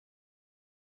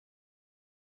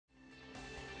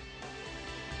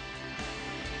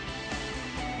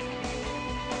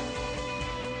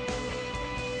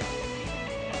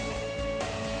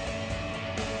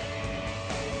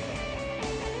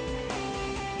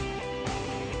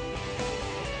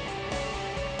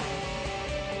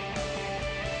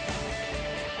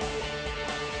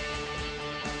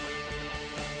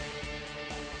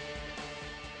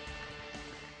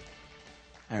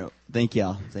Thank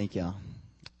y'all.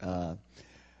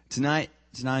 Tonight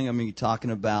I'm going to be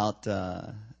talking about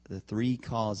the 3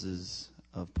 causes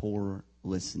of poor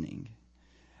listening.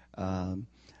 The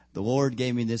Lord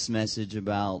gave me this message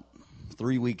about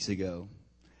 3 weeks ago,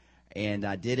 and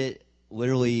I did it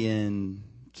literally in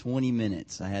 20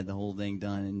 minutes. I had the whole thing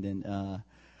done, and then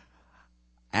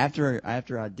after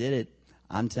I did it,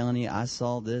 I'm telling you, I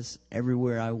saw this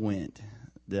everywhere I went.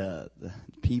 The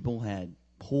people had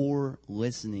poor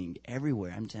listening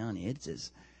everywhere. I'm telling you,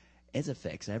 it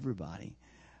affects everybody.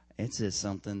 It's just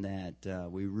something that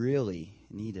we really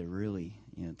need to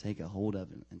take a hold of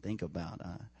and think about.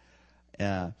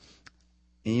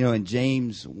 In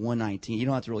James 1:19, you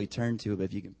don't have to really turn to it, but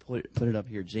if you can put it up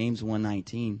here, James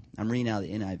 1:19. I'm reading out of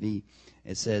the NIV.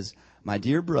 It says, "My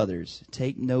dear brothers,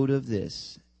 take note of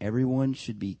this. Everyone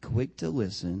should be quick to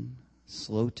listen,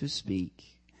 slow to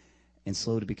speak, and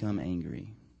slow to become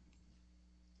angry."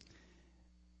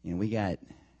 We got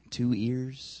 2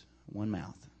 ears, 1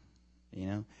 mouth.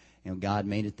 God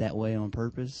made it that way on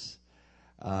purpose.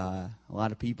 A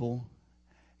lot of people,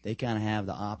 they kind of have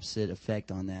the opposite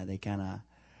effect on that. They kind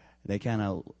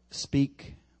of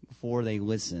speak before they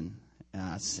listen.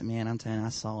 Man, I'm telling you, I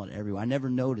saw it everywhere. I never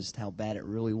noticed how bad it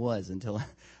really was until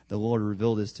the Lord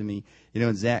revealed this to me.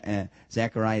 In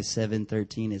Zechariah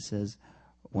 7:13, it says,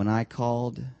 "When I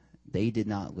called, they did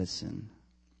not listen.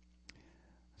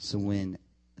 So when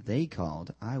they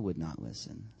called, I would not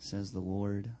listen, says the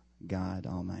Lord God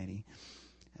Almighty."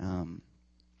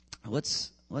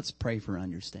 Let's pray for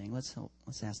understanding. Let's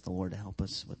ask the Lord to help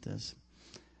us with this.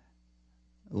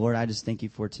 Lord, I just thank you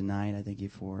for tonight. I thank you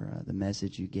for the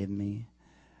message you give me.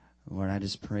 Lord, I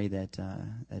just pray that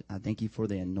I thank you for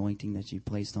the anointing that you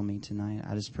placed on me tonight.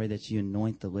 I just pray that you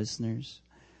anoint the listeners.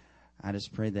 I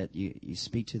just pray that you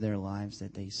speak to their lives,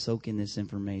 that they soak in this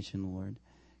information, Lord.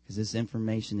 Because this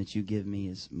information that you give me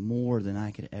is more than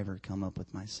I could ever come up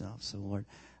with myself. So, Lord,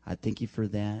 I thank you for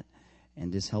that,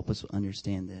 and just help us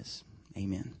understand this.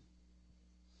 Amen.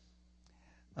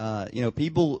 There's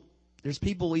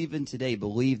people even today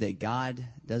believe that God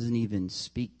doesn't even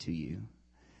speak to you.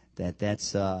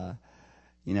 That's and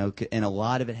a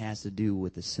lot of it has to do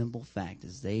with the simple fact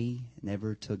is they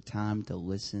never took time to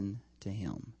listen to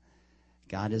Him.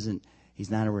 God isn't. He's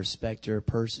not a respecter of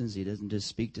persons. He doesn't just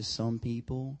speak to some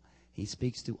people. He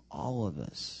speaks to all of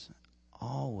us.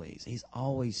 Always. He's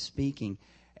always speaking.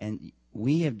 And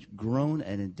we have grown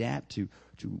and adapt to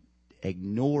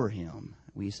ignore Him.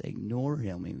 We say ignore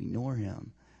Him. We ignore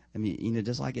Him. I mean,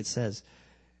 just like it says,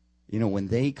 when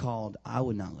they called, I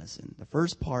would not listen. The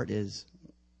first part is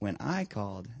when I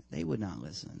called, they would not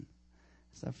listen.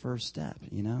 It's the first step,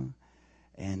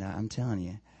 And I'm telling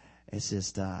you, it's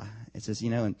just,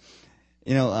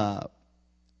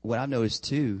 what I've noticed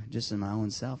too, just in my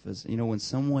own self, is, when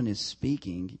someone is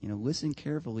speaking, listen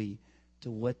carefully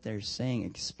to what they're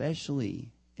saying,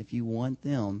 especially if you want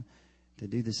them to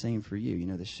do the same for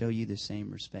you, to show you the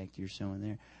same respect you're showing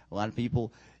there. A lot of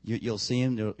people, you'll see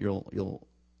them,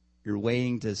 you're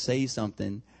waiting to say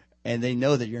something, and they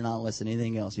know that you're not listening to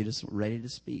anything else. You're just ready to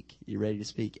speak. You're ready to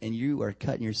speak, and you are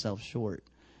cutting yourself short,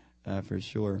 for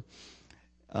sure.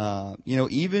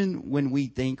 Even when we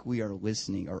think we are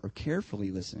listening or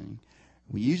carefully listening,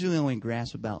 we usually only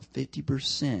grasp about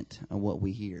 50% of what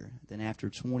we hear. Then after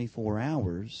 24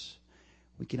 hours,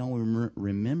 we can only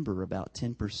remember about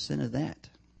 10% of that,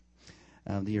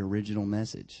 of the original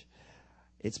message.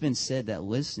 It's been said that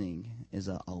listening is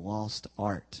a lost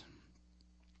art.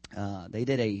 They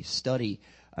did a study,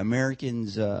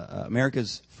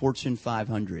 America's Fortune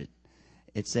 500.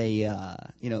 It's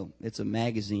it's a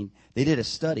magazine. They did a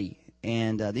study,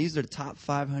 and these are the top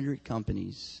 500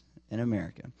 companies in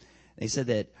America. They said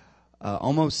that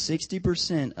almost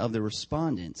 60% of the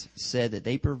respondents said that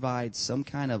they provide some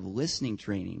kind of listening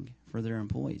training for their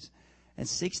employees. And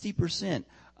 60%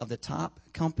 of the top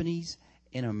companies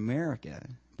in America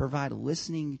provide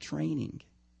listening training.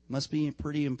 Must be a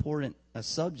pretty important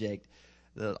subject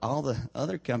that all the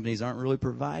other companies aren't really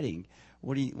providing.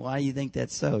 Why do you think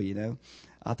that's so,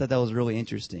 I thought that was really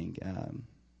interesting.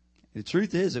 The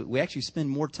truth is that we actually spend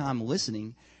more time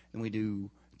listening than we do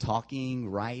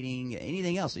talking, writing,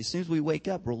 anything else. As soon as we wake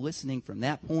up, we're listening from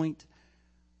that point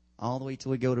all the way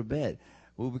till we go to bed.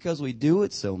 Well, because we do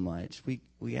it so much,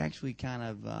 we actually kind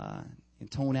of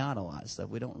tone out a lot of stuff.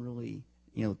 We don't really,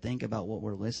 think about what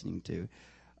we're listening to.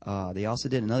 They also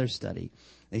did another study.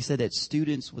 They said that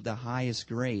students with the highest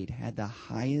grade had the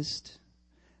highest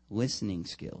listening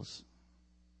skills.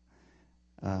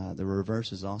 The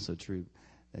reverse is also true.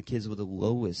 The kids with the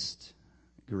lowest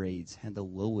grades had the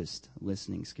lowest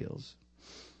listening skills.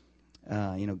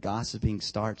 Gossiping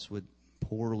starts with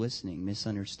poor listening,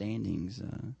 misunderstandings.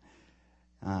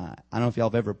 I don't know if y'all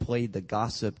have ever played the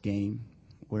gossip game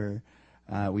where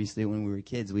we used to, when we were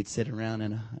kids, we'd sit around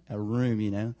in a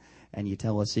room, and you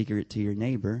tell a secret to your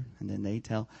neighbor, and then they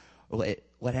tell. Well,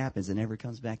 what happens? It never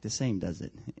comes back the same, does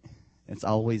it? It's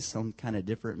always some kind of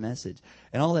different message.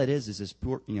 And all that is this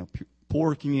poor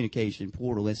communication,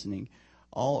 poor listening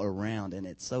all around. And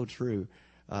it's so true.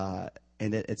 And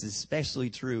it's especially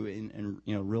true in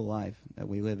real life that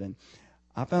we live in.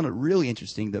 I found it really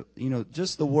interesting that,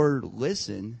 just the word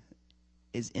listen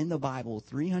is in the Bible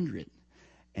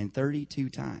 332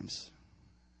 times.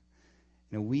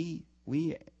 We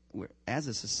as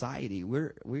a society,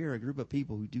 we're a group of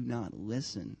people who do not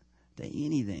listen to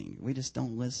anything. We just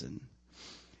don't listen.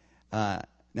 Now,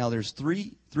 there's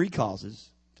three causes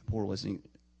to poor listening.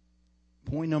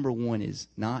 Point number one is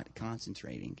not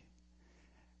concentrating.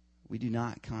 We do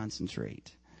not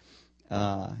concentrate.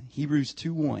 Hebrews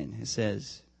 2:1, it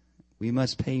says, we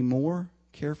must pay more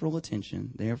careful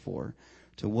attention, therefore,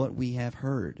 to what we have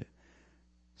heard,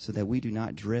 so that we do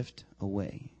not drift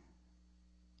away.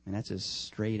 And that's just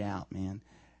straight out, man.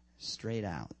 Straight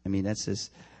out. I mean, that's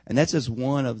just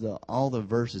one of all the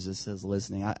verses that says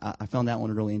listening. I found that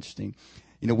one really interesting.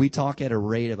 We talk at a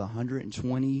rate of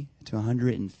 120 to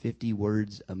 150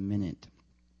 words a minute.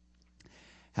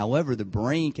 However, the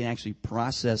brain can actually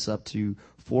process up to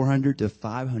 400 to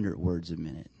 500 words a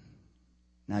minute.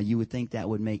 Now, you would think that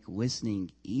would make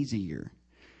listening easier,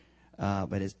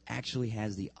 but it actually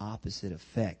has the opposite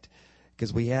effect.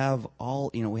 Because we have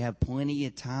we have plenty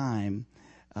of time,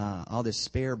 all this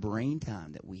spare brain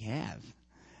time that we have.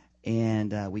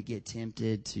 And we get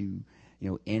tempted to,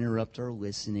 interrupt our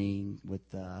listening with,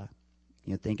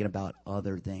 thinking about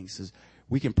other things. 'Cause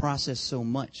we can process so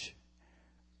much.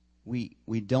 We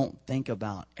don't think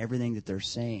about everything that they're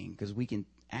saying, because we can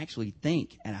actually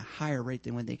think at a higher rate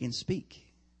than when they can speak.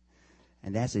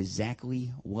 And that's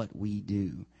exactly what we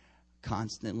do.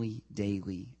 Constantly,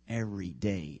 daily, every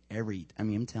day,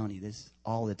 I'm telling you this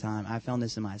all the time. I found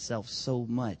this in myself so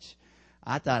much.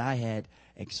 I thought I had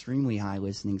extremely high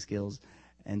listening skills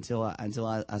until I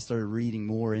started reading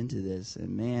more into this.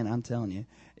 And man, I'm telling you,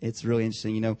 it's really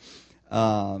interesting.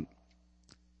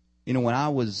 When I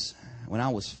was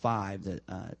 5, the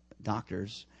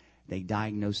doctors, they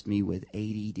diagnosed me with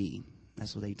ADD.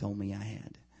 That's what they told me I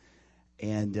had.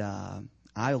 And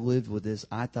I lived with this.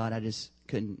 I thought I just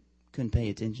couldn't pay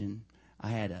attention. I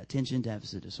had attention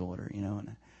deficit disorder,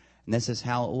 and that's just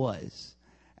how it was.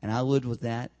 And I lived with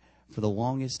that for the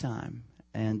longest time,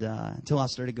 and until I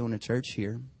started going to church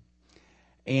here.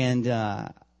 And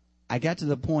I got to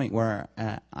the point where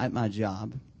at my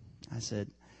job, I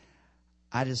said,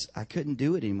 I couldn't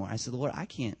do it anymore. I said, Lord, I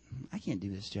can't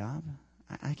do this job.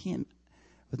 I can't,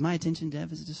 with my attention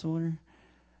deficit disorder,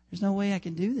 there's no way I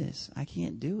can do this. I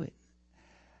can't do it.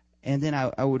 And then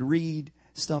I would read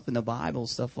stuff in the Bible,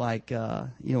 stuff like,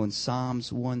 in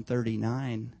Psalms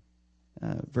 139,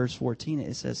 verse 14,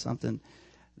 it says something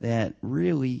that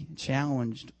really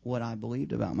challenged what I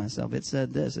believed about myself. It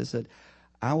said this, it said,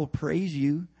 I will praise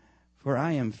you, for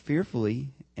I am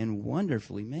fearfully and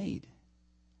wonderfully made.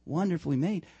 Wonderfully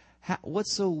made.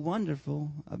 What's so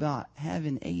wonderful about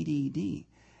having ADD?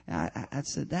 I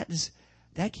said, that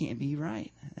can't be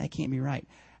right. That can't be right.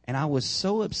 And I was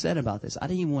so upset about this. I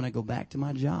didn't even want to go back to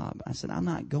my job. I said, I'm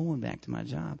not going back to my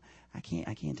job. I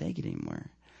can't take it anymore.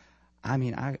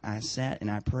 I sat and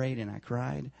I prayed and I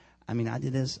cried. I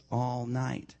did this all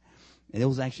night. And it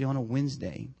was actually on a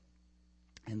Wednesday.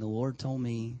 And the Lord told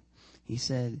me, He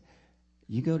said,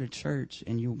 you go to church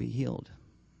and you'll be healed.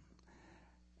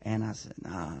 And I said,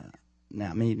 nah,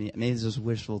 maybe it's just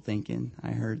wishful thinking.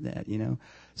 I heard that,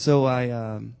 So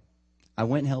I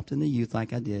went and helped in the youth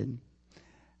like I did.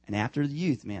 And after the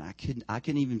youth, man, I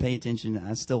couldn't even pay attention.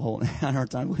 I still had a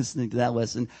hard time listening to that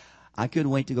lesson. I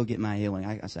couldn't wait to go get my healing.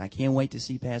 I said, I can't wait to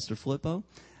see Pastor Flippo.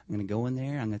 I'm going to go in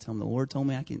there. I'm going to tell him the Lord told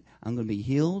me I'm going to be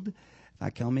healed. If I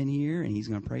come in here and he's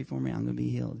going to pray for me, I'm going to be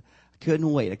healed. I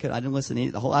couldn't wait. I didn't listen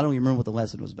to I don't even remember what the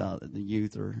lesson was about, the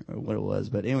youth or what it was.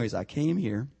 But anyways, I came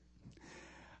here.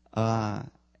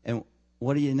 And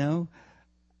what do you know?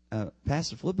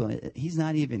 Pastor Flippo, he's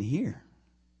not even here.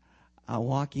 I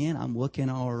walk in, I'm looking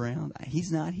all around.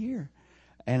 He's not here.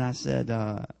 And I said,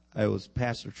 it was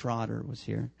Pastor Trotter was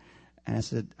here. And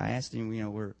I asked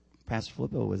him, where Pastor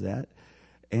Flippo was at.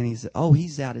 And he said, oh,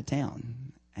 he's out of town.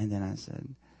 And then I said,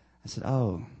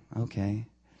 oh, okay.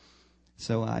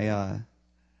 So I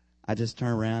just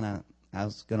turned around. I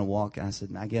was going to walk. And I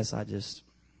said, I guess I was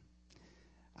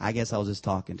just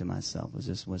talking to myself. It was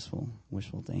just wishful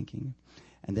thinking.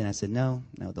 And then I said, no,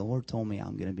 the Lord told me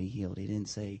I'm going to be healed. He didn't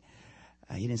say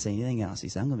He didn't say anything else. He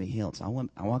said, I'm going to be healed. So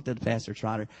I walked up to Pastor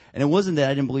Trotter. And it wasn't that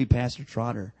I didn't believe Pastor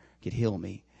Trotter could heal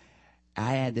me.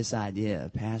 I had this idea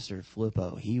of Pastor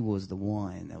Flippo. He was the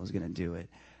one that was going to do it.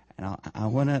 And I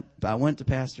went to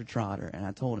Pastor Trotter, and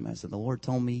I told him, I said, the Lord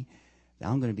told me that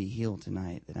I'm going to be healed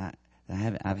tonight, that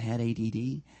I've had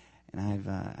ADD,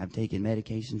 and I've taken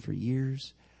medication for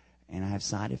years, and I have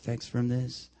side effects from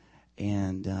this,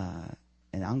 and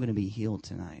I'm going to be healed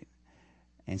tonight.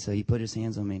 And so he put his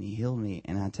hands on me and he healed me.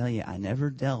 And I tell you, I never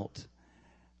dealt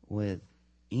with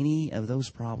any of those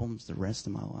problems the rest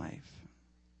of my life.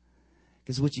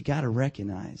 Because what you got to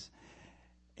recognize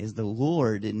is the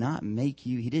Lord did not make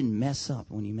you, he didn't mess up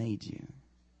when he made you.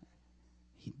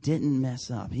 He didn't mess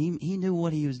up. He knew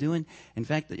what he was doing. In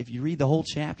fact, if you read the whole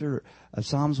chapter of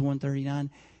Psalms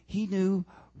 139, he knew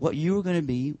what you were going to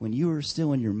be when you were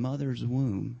still in your mother's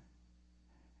womb.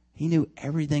 He knew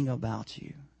everything about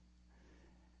you.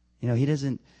 You know, he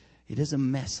doesn't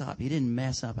mess up. He didn't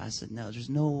mess up. I said, no,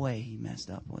 there's no way he messed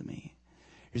up with me.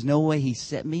 There's no way he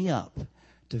set me up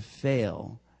to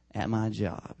fail at my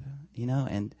job. You know,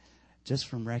 and just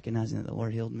from recognizing that the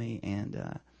Lord healed me,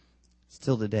 and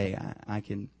still today, I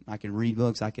can read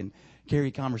books. I can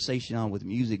carry conversation on with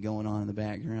music going on in the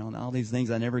background. All these things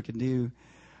I never could do,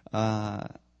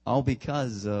 all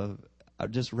because of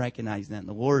just recognizing that. And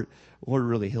the Lord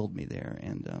really healed me there.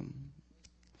 And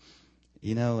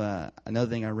you know,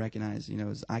 another thing I recognize, you know,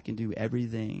 is I can do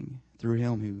everything through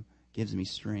him who gives me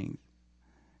strength.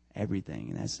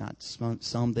 Everything. And that's not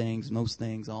some things, most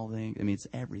things, all things. I mean, it's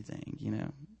everything, you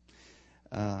know.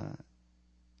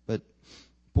 But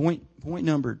point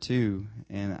number 2,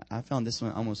 and I found this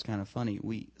one almost kind of funny.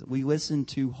 We listen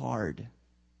too hard.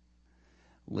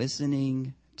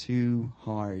 Listening too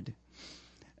hard.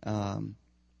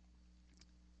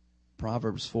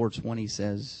 Proverbs 4:20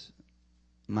 says,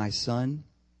 my son,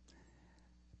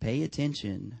 pay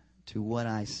attention to what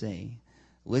I say.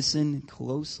 Listen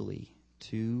closely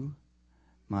to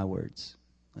my words.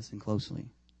 Listen closely.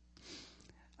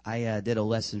 I did a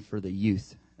lesson for the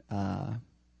youth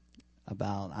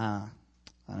about, I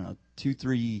don't know,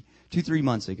 2-3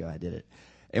 months ago I did it.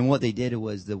 And what they did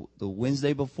was the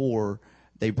Wednesday before,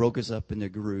 they broke us up into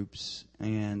groups,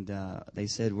 and they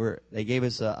said they gave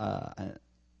us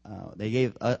they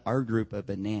gave our group a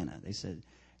banana. They said,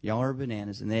 y'all are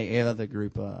bananas, and they gave other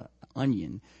group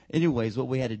onion. Anyways, what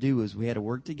we had to do was we had to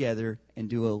work together and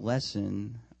do a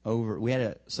lesson over. We had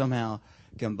to somehow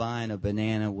combine a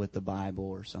banana with the Bible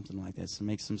or something like that, so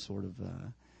make some sort of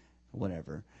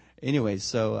whatever. Anyways,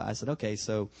 so I said, okay.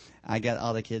 So I got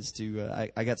all the kids to.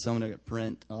 I got someone to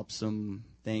print up some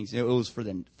things. It was for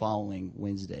the following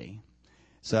Wednesday,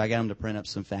 so I got them to print up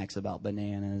some facts about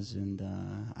bananas, and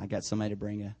I got somebody to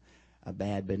bring a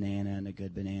bad banana and a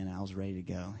good banana. I was ready to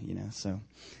go, you know. So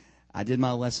I did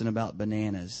my lesson about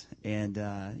bananas, and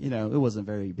you know, it wasn't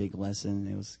a very big lesson.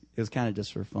 It was kind of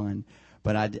just for fun,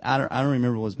 but I don't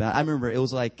remember what it was about. I remember it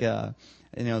was like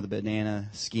you know, the banana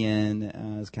skin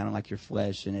is kind of like your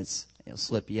flesh, and it'll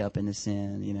slip you up into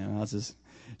sin. You know, I was just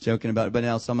joking about it, but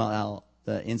now somehow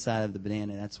the inside of the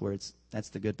banana, that's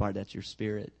the good part. That's your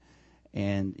spirit,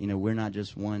 and you know, we're not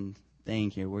just one thing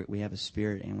here. We have a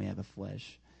spirit and we have a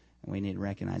flesh. And we need to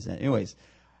recognize that. Anyways, it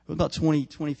was about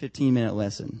 15-minute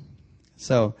lesson.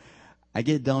 So I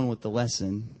get done with the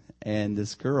lesson, and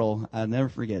this girl, I'll never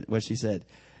forget what she said.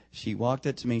 She walked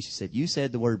up to me and she said, you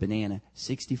said the word banana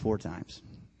 64 times.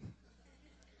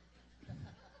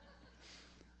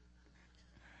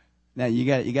 Now, you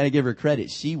got to give her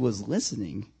credit. She was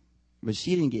listening, but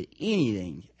she didn't get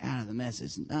anything out of the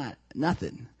message.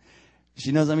 Nothing.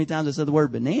 She knows how many times I said the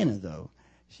word banana, though.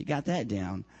 She got that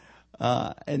down.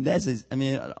 And I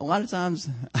mean, a lot of times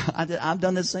I've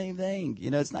done the same thing.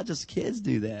 You know, it's not just kids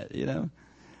do that, you know.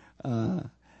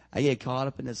 I get caught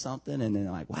up into something, and then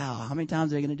I'm like, wow, how many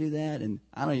times are they going to do that? And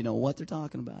I don't even know what they're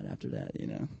talking about after that,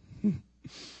 you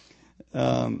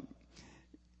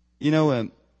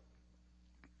know.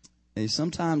 And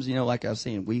sometimes, you know, like I was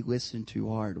saying, we listen too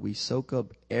hard. We soak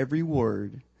up every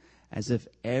word as if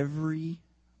every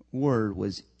word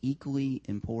was equally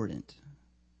important.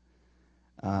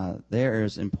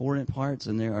 There's important parts,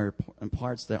 and there are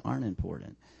parts that aren't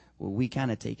important. Well, we kind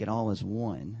of take it all as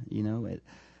one, you know.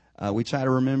 We try to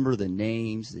remember the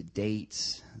names, the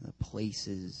dates, the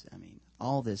places. I mean,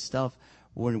 all this stuff.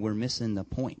 We're missing the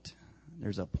point.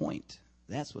 There's a point.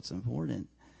 That's what's important.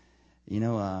 You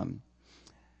know, a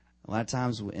lot of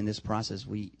times in this process,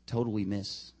 we totally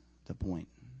miss the point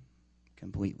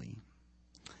completely.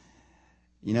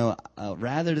 You know,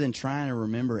 rather than trying to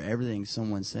remember everything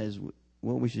someone says,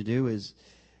 what we should do is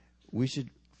we should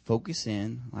focus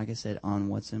in, like I said, on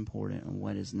what's important and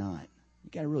what is not. You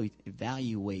got to really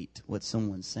evaluate what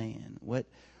someone's saying. What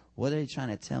are they trying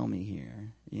to tell me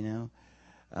here? You know,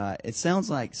 it sounds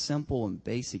like simple and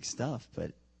basic stuff,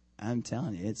 but I'm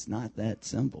telling you, it's not that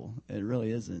simple. It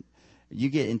really isn't. You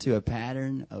get into a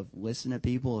pattern of listening to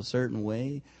people a certain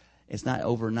way. It's not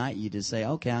overnight you just say,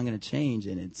 okay, I'm going to change,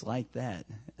 and it's like that.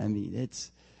 I mean,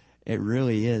 it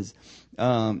really is.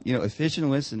 You know, efficient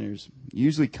listeners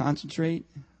usually concentrate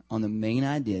on the main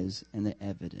ideas and the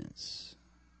evidence.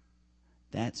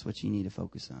 That's what you need to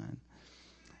focus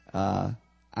on.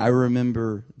 I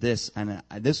remember this, and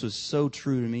this was so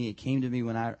true to me. It came to me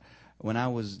when I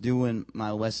was doing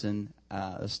my lesson.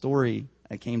 A story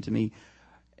that came to me.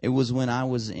 It was when I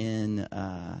was in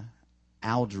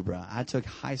algebra. I took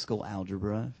high school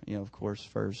algebra, you know, of course,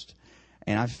 first,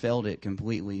 and I failed it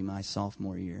completely my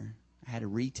sophomore year. I had to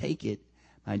retake it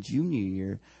my junior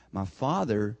year. My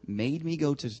father made me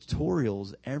go to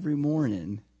tutorials every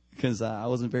morning because I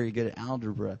wasn't very good at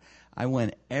algebra. I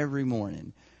went every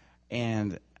morning.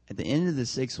 And at the end of the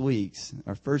 6 weeks,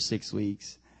 or first 6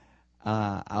 weeks,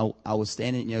 I was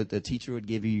standing, you know, the teacher would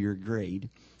give you your grade.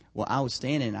 Well, I was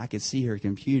standing, I could see her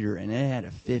computer, and it had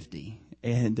a 50.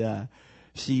 And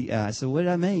she said, what did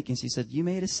I make? And she said, you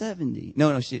made a 70.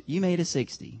 No, you made a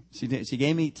 60. She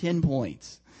gave me 10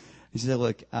 points. And she said,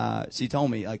 look, she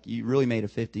told me, like, you really made a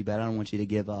 50, but I don't want you to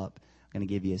give up. I'm going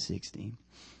to give you a 60.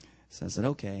 So I said,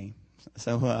 okay.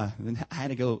 So I had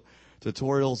to go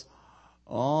tutorials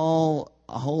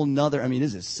a whole nother, I mean,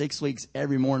 this is 6 weeks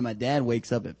every morning. My dad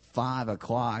wakes up at 5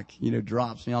 o'clock, you know,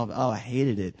 drops me off. Oh, I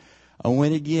hated it. I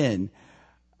went again.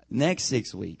 Next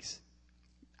 6 weeks,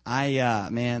 I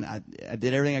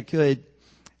did everything I could.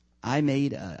 I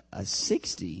made a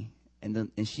 60, and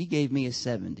she gave me a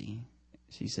 70.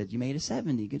 She said, you made a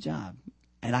 70. Good job.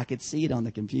 And I could see it on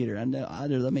the computer. I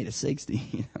made a 60,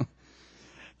 you know.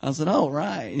 I said, oh,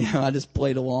 right. You know, I just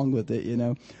played along with it, you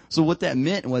know. So what that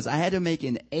meant was I had to make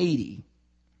an 80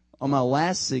 on my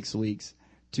last 6 weeks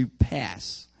to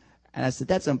pass. And I said,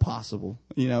 that's impossible.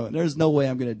 You know, there's no way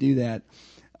I'm going to do that.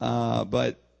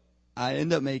 But I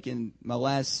ended up making, my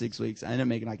last 6 weeks, I ended up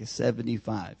making like a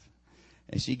 75.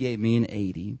 And she gave me an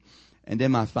 80. And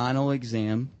then my final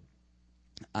exam,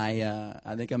 I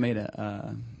think I made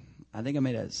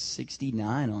a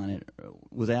 69 on it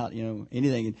without, you know,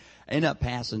 anything. I ended up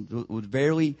passing, would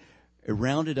barely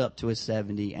rounded up to a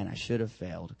 70, and I should have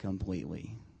failed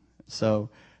completely. So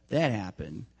that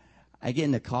happened. I get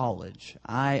into college.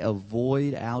 I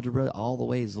avoid algebra all the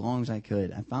way as long as I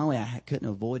could. And finally, I couldn't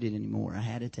avoid it anymore. I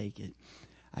had to take it.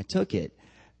 I took it,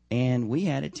 and we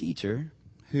had a teacher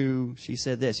who, she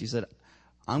said this. She said,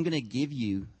 I'm going to give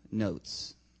you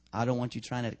notes. I don't want you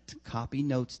trying to copy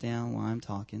notes down while I'm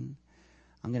talking.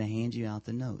 I'm going to hand you out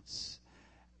the notes.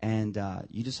 And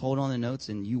you just hold on the notes,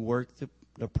 and you work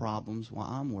the problems while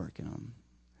I'm working them.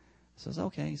 So I said,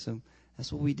 okay, so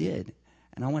that's what we did.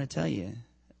 And I want to tell you,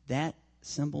 that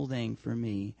simple thing for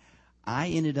me, I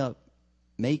ended up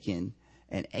making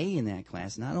an A in that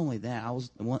class. Not only that, I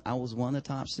was one of the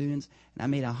top students, and I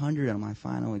made 100 on my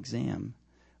final exam,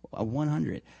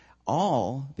 100.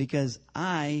 All because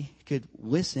I could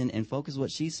listen and focus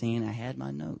what she's saying. I had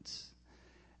my notes.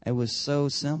 It was so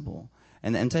simple.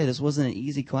 And I'm telling you, this wasn't an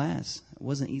easy class. It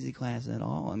wasn't an easy class at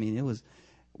all. I mean, it was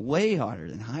way harder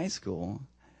than high school.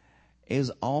 It was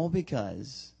all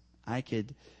because I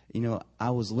could, you know,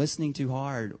 I was listening too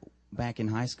hard back in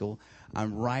high school.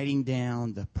 I'm writing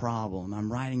down the problem.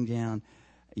 I'm writing down,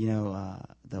 you know,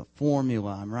 the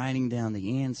formula. I'm writing down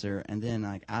the answer. And then,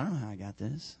 like, I don't know how I got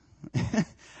this.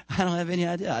 I don't have any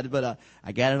idea. But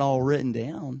I got it all written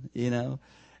down, you know.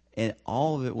 And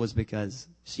all of it was because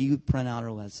she would print out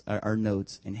our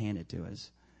notes and hand it to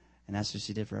us. And that's what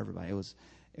she did for everybody. It was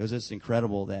just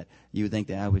incredible that you would think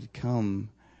that I would come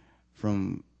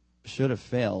from should have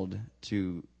failed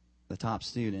to the top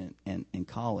student in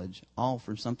college, all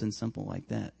for something simple like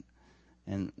that.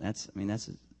 And that's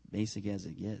as basic as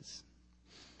it gets.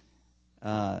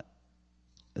 The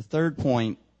third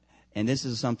point, and this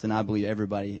is something I believe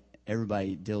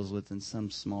everybody deals with in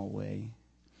some small way,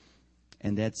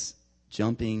 and that's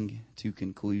jumping to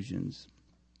conclusions.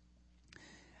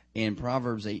 And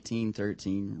Proverbs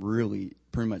 18:13 really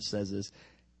pretty much says this: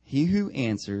 he who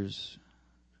answers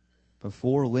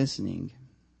before listening,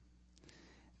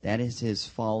 that is his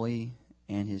folly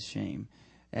and his shame.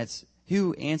 That's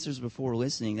who answers before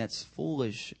listening. That's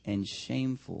foolish and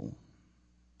shameful.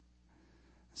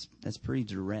 That's pretty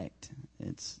direct.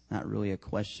 It's not really a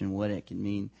question what it can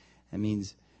mean. It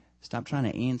means stop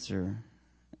trying to answer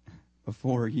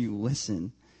before you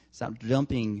listen. Stop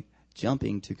jumping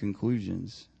to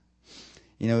conclusions.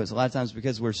 You know, it's a lot of times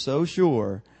because we're so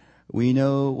sure we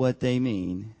know what they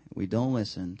mean. we don't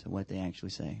listen to what they actually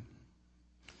say.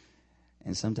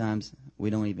 And sometimes we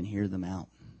don't even hear them out.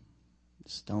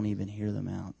 Just don't even hear them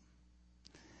out.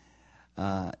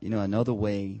 Another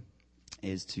way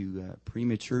is to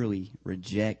prematurely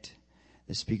reject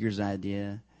the speaker's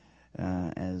idea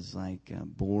as like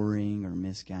boring or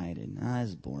misguided.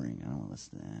 That's boring. I don't want to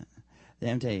listen to that.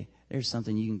 Let me tell you, there's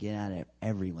something you can get out of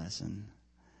every lesson.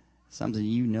 Something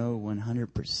you know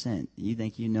 100%. You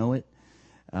think you know it?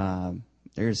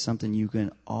 There's something you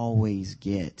can always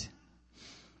get.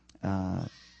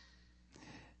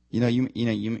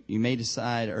 You may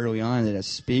decide early on that a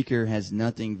speaker has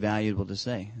nothing valuable to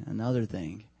say. Another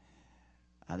thing,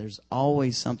 there's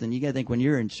always something. You got to think when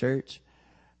you're in church,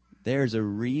 there's a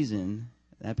reason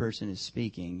that person is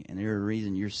speaking, and there's a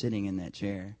reason you're sitting in that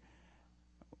chair.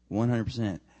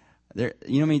 100%.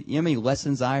 You know how many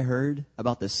lessons I heard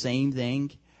about the same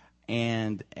thing,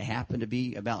 and it happened to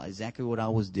be about exactly what I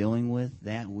was dealing with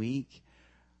that week?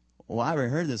 Well, I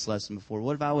already heard this lesson before.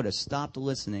 What if I would have stopped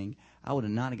listening? I would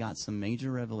have not got some major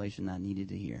revelation I needed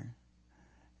to hear.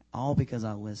 All because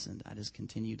I listened. I just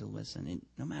continued to listen. And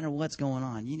no matter what's going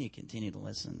on, you need to continue to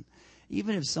listen.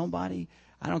 Even if somebody,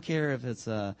 I don't care if it's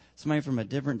somebody from a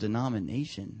different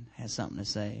denomination has something to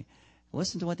say,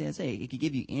 listen to what they say. It could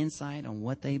give you insight on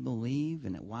what they believe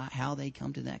and how they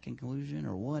come to that conclusion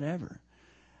or whatever.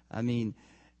 I mean,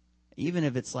 even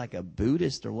if it's like a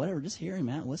Buddhist or whatever, just hear him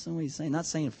out. Listen to what he's saying. Not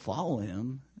saying follow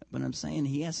him, but I'm saying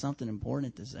he has something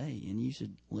important to say, and you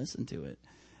should listen to it.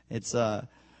 It's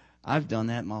I've done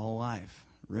that my whole life,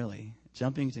 really.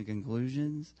 Jumping to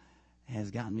conclusions has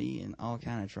gotten me in all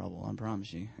kind of trouble, I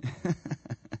promise you.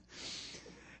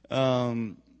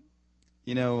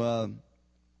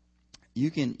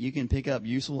 You can pick up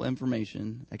useful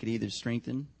information that could either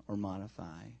strengthen or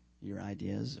modify your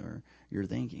ideas or your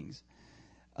thinkings.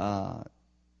 And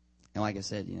like I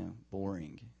said,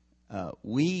 boring.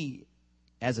 We,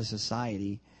 as a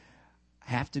society,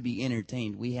 have to be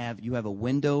entertained. You have a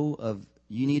window of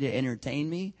you need to entertain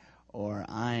me, or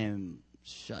I am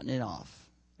shutting it off.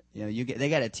 They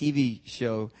got a TV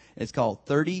show. It's called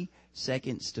 30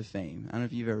 Seconds to Fame. I don't know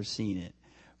if you've ever seen it,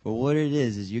 but what it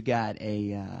is you got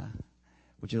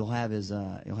what you'll have is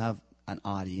you'll have an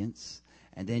audience,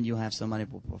 and then you'll have somebody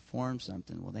who will perform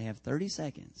something. Well, they have 30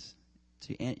 seconds.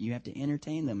 You have to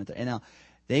entertain them. And now,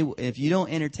 if you don't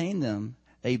entertain them,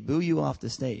 they boo you off the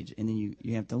stage, and then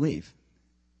you have to leave.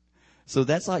 So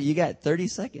that's all you got. 30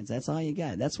 seconds. That's all you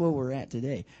got. That's where we're at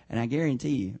today. And I guarantee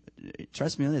you,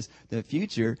 trust me on this, the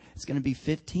future is going to be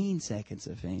 15 seconds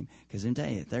of fame. Because I'm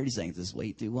telling you, 30 seconds is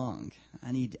way too long.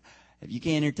 If you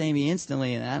can't entertain me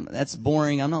instantly, and that's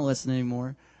boring, I'm not listening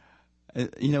anymore.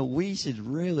 We should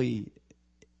really,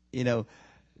 you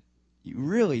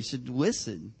really should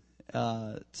listen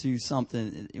to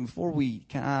something before we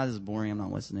this is boring, I'm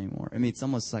not listening anymore. I mean, it's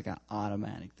almost like an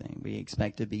automatic thing. We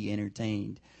expect to be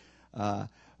entertained.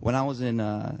 When I was in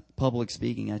public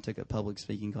speaking, I took a public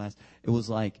speaking class. It was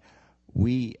like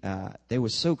they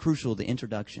was so crucial, the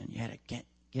introduction. You had to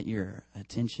get your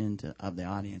attention of the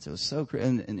audience. It was so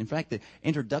and in fact, the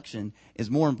introduction is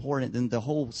more important than the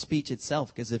whole speech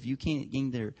itself, because if you can't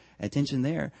gain their attention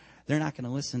there, they're not going to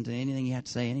listen to anything you have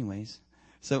to say anyways.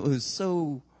 So it was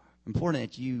so important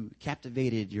that you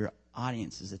captivated your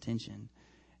audience's attention.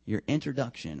 Your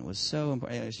introduction was so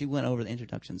important. She went over the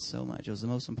introduction so much. It was the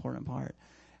most important part.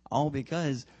 All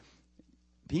because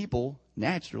people,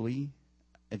 naturally,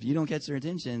 if you don't catch their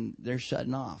attention, they're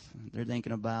shutting off. They're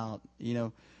thinking about,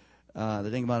 they're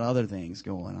thinking about other things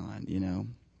going on,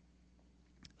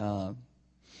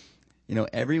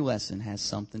 every lesson has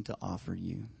something to offer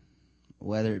you,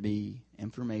 whether it be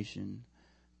information,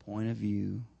 point of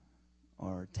view,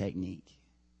 or technique.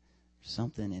 There's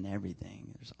something in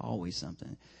everything. There's always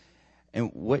something.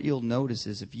 And what you'll notice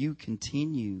is if you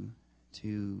continue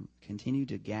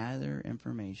to gather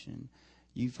information,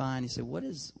 you say,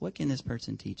 what can this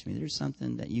person teach me? There's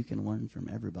something that you can learn from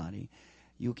everybody.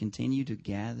 You'll continue to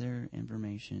gather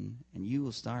information, and you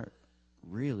will start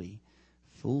really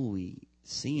fully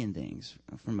seeing things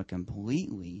from a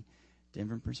completely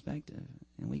different perspective.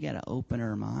 And we got to open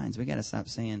our minds. We got to stop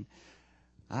saying,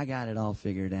 I got it all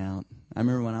figured out. I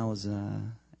remember when I was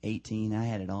 18, I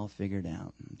had it all figured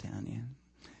out, I'm telling you.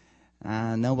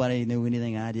 Nobody knew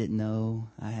anything I didn't know.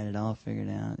 I had it all figured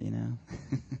out,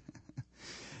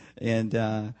 And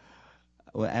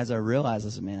as I realized, I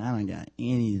said, man, I don't got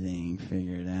anything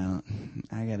figured out.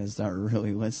 I got to start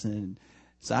really listening.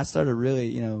 So I started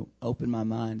really, open my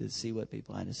mind to see what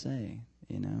people had to say,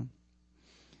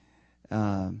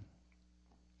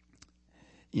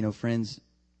 Friends,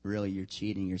 really, you're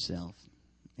cheating yourself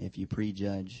if you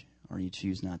prejudge or you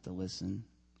choose not to listen.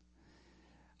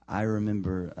 I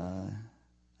remember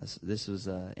this was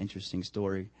an interesting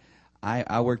story.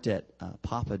 I worked at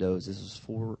Papa Do's. This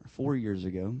was four years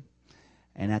ago.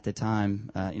 And at the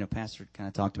time, Pastor kind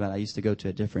of talked about I used to go to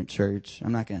a different church.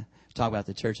 I'm not going to talk about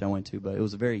the church I went to, but it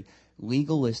was a very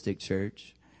legalistic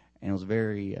church. And it was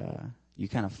very, you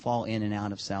kind of fall in and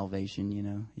out of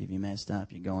salvation, If you messed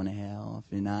up, you're going to hell.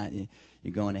 If you're not,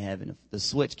 you're going to heaven. If the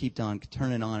switch kept on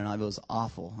turning on and on, it was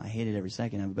awful. I hated every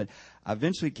second of it. But I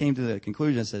eventually came to the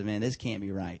conclusion, I said, man, this can't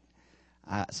be right.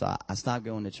 So I stopped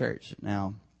going to church.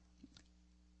 Now,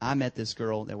 I met this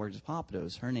girl that worked at Papa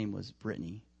Do's. Her name was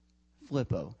Brittany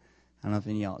Flippo. I don't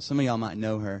know if some of y'all might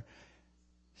know her.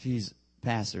 She's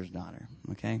pastor's daughter.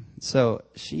 Okay, so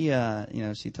she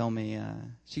told me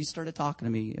she started talking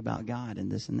to me about God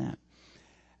and this and that,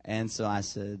 and so I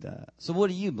said, so what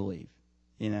do you believe?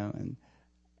 And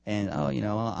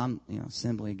I'm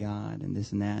Assembly of God and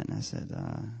this and that, and I said,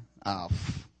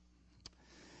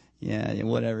 yeah,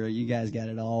 whatever. You guys got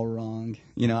it all wrong.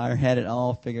 I had it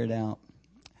all figured out.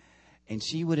 And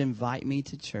she would invite me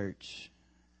to church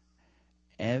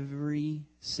every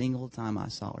single time I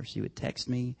saw her. She would text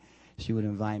me. She would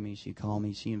invite me. She'd call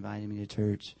me. She invited me to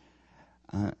church.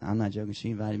 I'm not joking.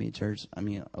 She invited me to church,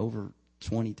 over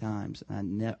 20 times.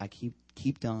 I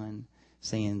kept on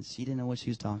saying she didn't know what she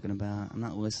was talking about. I'm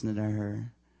not listening to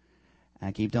her.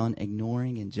 I kept on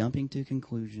ignoring and jumping to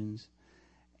conclusions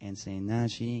and saying, nah,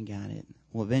 she ain't got it.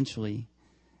 Well, eventually,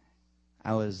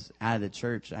 I was out of the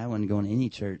church. I wasn't going to any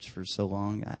church for so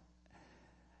long.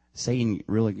 Satan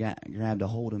really grabbed a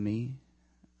hold of me.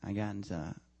 I got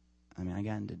into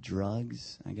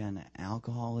drugs. I got into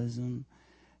alcoholism.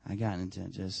 I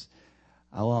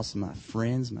lost my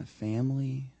friends, my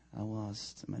family. I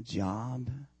lost my job.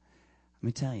 Let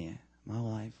me tell you, my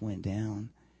life went down.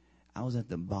 I was at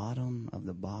the bottom of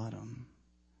the bottom.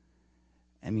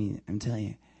 I'm telling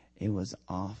you, it was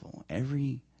awful.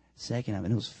 Every second of it.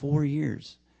 And it was 4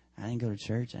 years. I didn't go to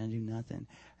church. I didn't do nothing.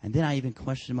 And then I even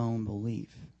questioned my own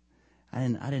belief. I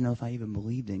didn't know if I even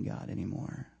believed in God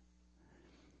anymore.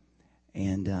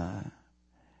 And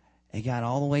it got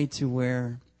all the way to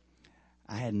where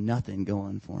I had nothing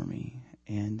going for me.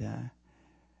 And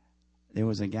there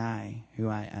was a guy who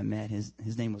I met.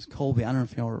 His name was Colby. I don't know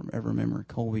if y'all ever remember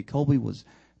Colby. Colby was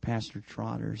Pastor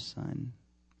Trotter's son.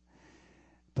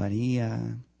 But he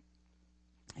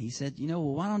said, well,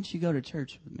 why don't you go to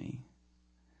church with me?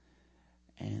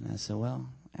 And I said, well,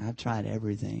 I've tried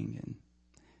everything, and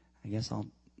I guess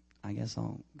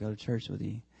I'll go to church with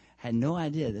you. I had no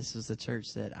idea this was the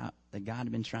church that God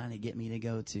had been trying to get me to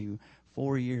go to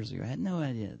 4 years ago. I had no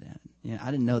idea that.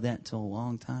 I didn't know that until a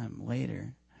long time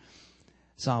later.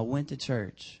 So I went to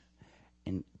church,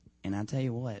 and I tell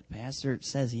you what, Pastor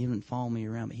says he didn't follow me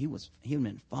around, but he'd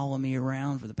been following me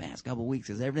around for the past couple of weeks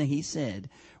because everything he said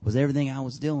was everything I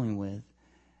was dealing with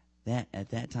at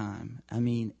that time.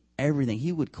 Everything.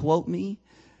 He would quote me.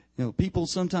 People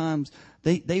sometimes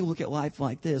they look at life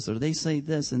like this, or they say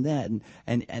this and that,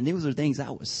 and those are things I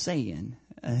was saying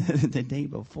the day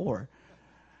before.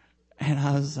 And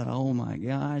I was like, oh my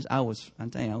gosh, I'm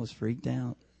telling you, I was freaked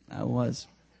out.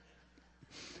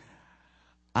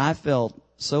 I felt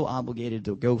so obligated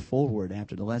to go forward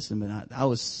after the lesson, but I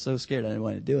was so scared I didn't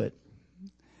want to do it.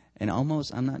 And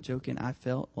almost, I'm not joking, I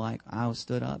felt like I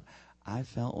stood up. I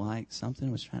felt like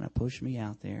something was trying to push me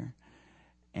out there.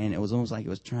 And it was almost like it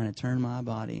was trying to turn my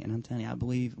body. And I'm telling you, I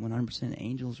believe 100%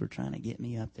 angels were trying to get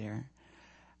me up there.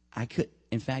 I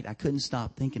couldn't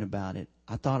stop thinking about it.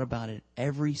 I thought about it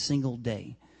every single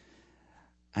day.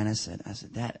 And I said,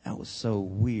 that was so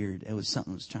weird. It was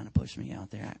something that was trying to push me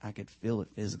out there. I could feel it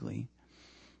physically.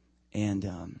 And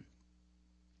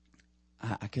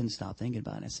I couldn't stop thinking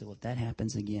about it. I said, well, if that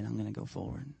happens again, I'm going to go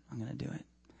forward. I'm going to do it.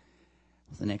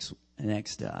 Well, next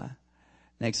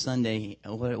Sunday,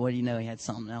 what do you know? He had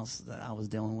something else that I was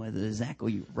dealing with.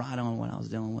 Exactly right on what I was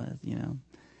dealing with,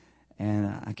 And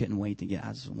I couldn't wait to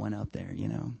I just went up there,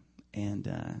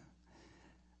 And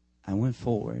I went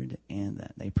forward, and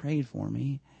they prayed for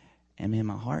me, and man,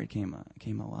 my heart came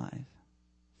alive,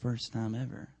 first time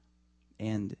ever,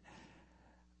 and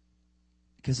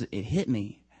because it hit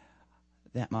me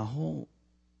that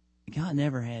God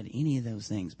never had any of those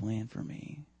things planned for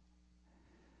me.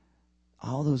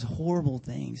 All those horrible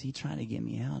things He tried to get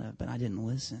me out of, but I didn't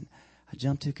listen. I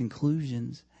jumped to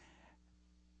conclusions.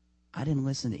 I didn't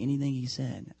listen to anything He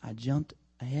said. I jumped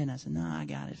ahead and I said, no, I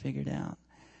got it figured out.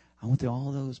 I went through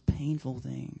all those painful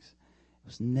things. It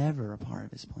was never a part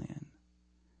of His plan.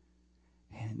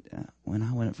 And when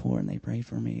I went forward and they prayed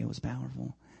for me, it was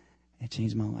powerful. It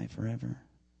changed my life forever.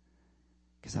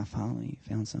 Because I finally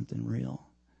found something real.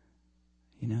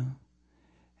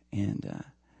 And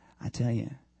I tell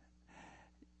you,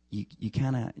 you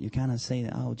kind of say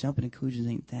that, oh, jumping conclusions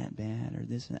ain't that bad, or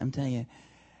this. I'm telling you,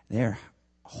 they're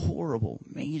horrible,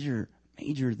 major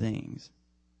things.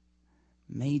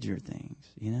 Major things,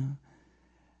 you know.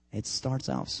 It starts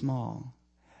off small.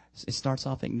 It starts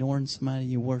off ignoring somebody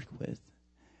you work with,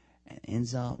 and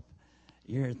ends up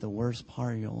you're at the worst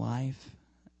part of your life,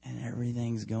 and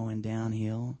everything's going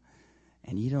downhill,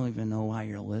 and you don't even know why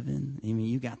you're living. I mean,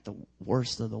 you got the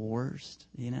worst of the worst,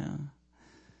 you know.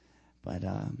 But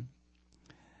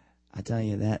I tell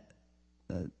you that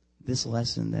this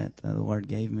lesson that the Lord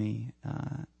gave me,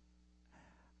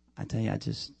 I tell you,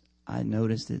 I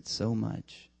noticed it so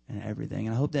much and everything.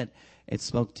 And I hope that it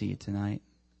spoke to you tonight.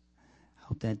 I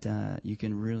hope that you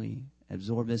can really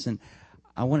absorb this. And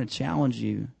I want to challenge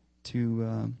you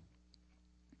to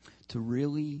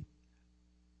really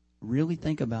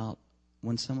think about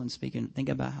when someone's speaking. Think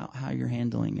about how you're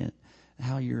handling it,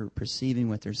 how you're perceiving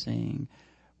what they're saying.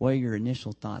 What are your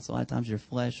initial thoughts? A lot of times your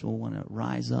flesh will want to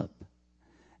rise up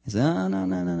and say, oh, no, I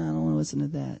don't want to listen to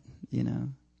that, you know.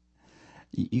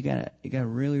 You gotta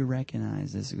really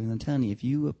recognize this. Because I'm telling you, if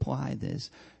you apply this,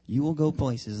 you will go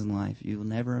places in life you will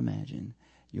never imagine.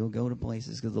 You'll go to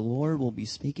places because the Lord will be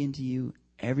speaking to you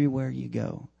everywhere you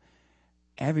go.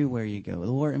 Everywhere you go.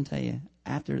 The Lord, I'm telling you,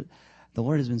 after the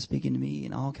Lord has been speaking to me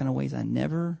in all kind of ways I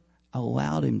never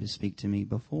allowed Him to speak to me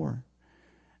before.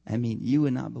 I mean, you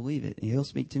would not believe it. He'll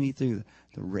speak to me through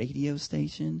the radio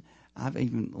station.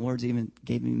 The Lord's even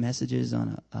gave me messages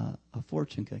on a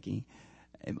fortune cookie.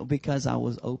 Because I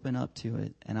was open up to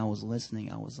it and I was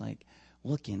listening, I was like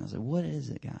looking. I was like, what is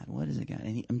it, God? What is it, God?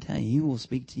 And I'm telling you, He will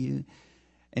speak to you.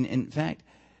 And in fact,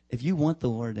 if you want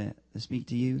the Lord to speak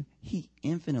to you, He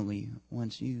infinitely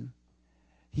wants you.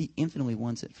 He infinitely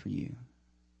wants it for you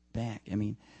back. I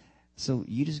mean, so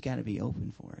you just got to be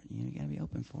open for it. You got to be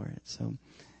open for it. So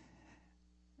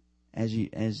as you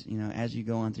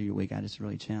go on through your week, I just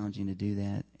really challenge you to do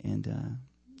that. And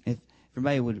if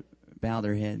everybody would bow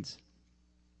their heads.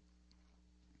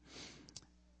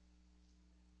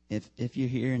 If you're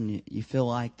here and you feel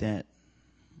like that,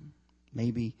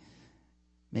 maybe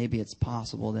it's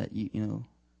possible that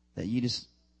that you just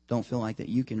don't feel like that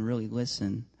you can really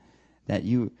listen, that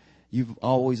you've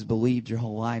always believed your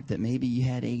whole life that maybe you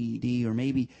had ADD, or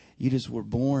maybe you just were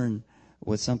born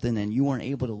with something and you weren't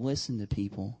able to listen to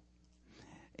people,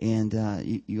 and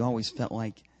you always felt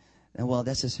like, well,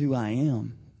 that's just who I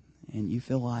am, and you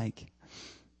feel like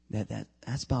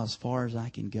that's about as far as I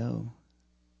can go.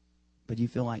 But you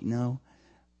feel like, no.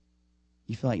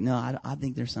 You feel like, no, I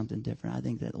think there's something different. I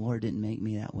think that the Lord didn't make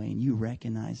me that way. And you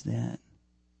recognize that.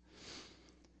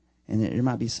 And there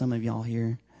might be some of y'all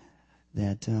here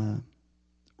that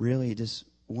really just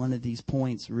one of these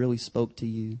points really spoke to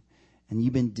you. And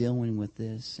you've been dealing with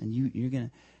this. And you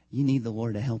need the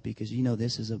Lord to help you, because you know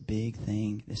this is a big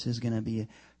thing. This is going to be a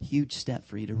huge step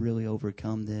for you to really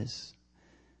overcome this.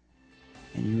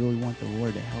 And you really want the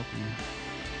Lord to help you.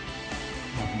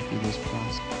 Help you through this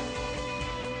process.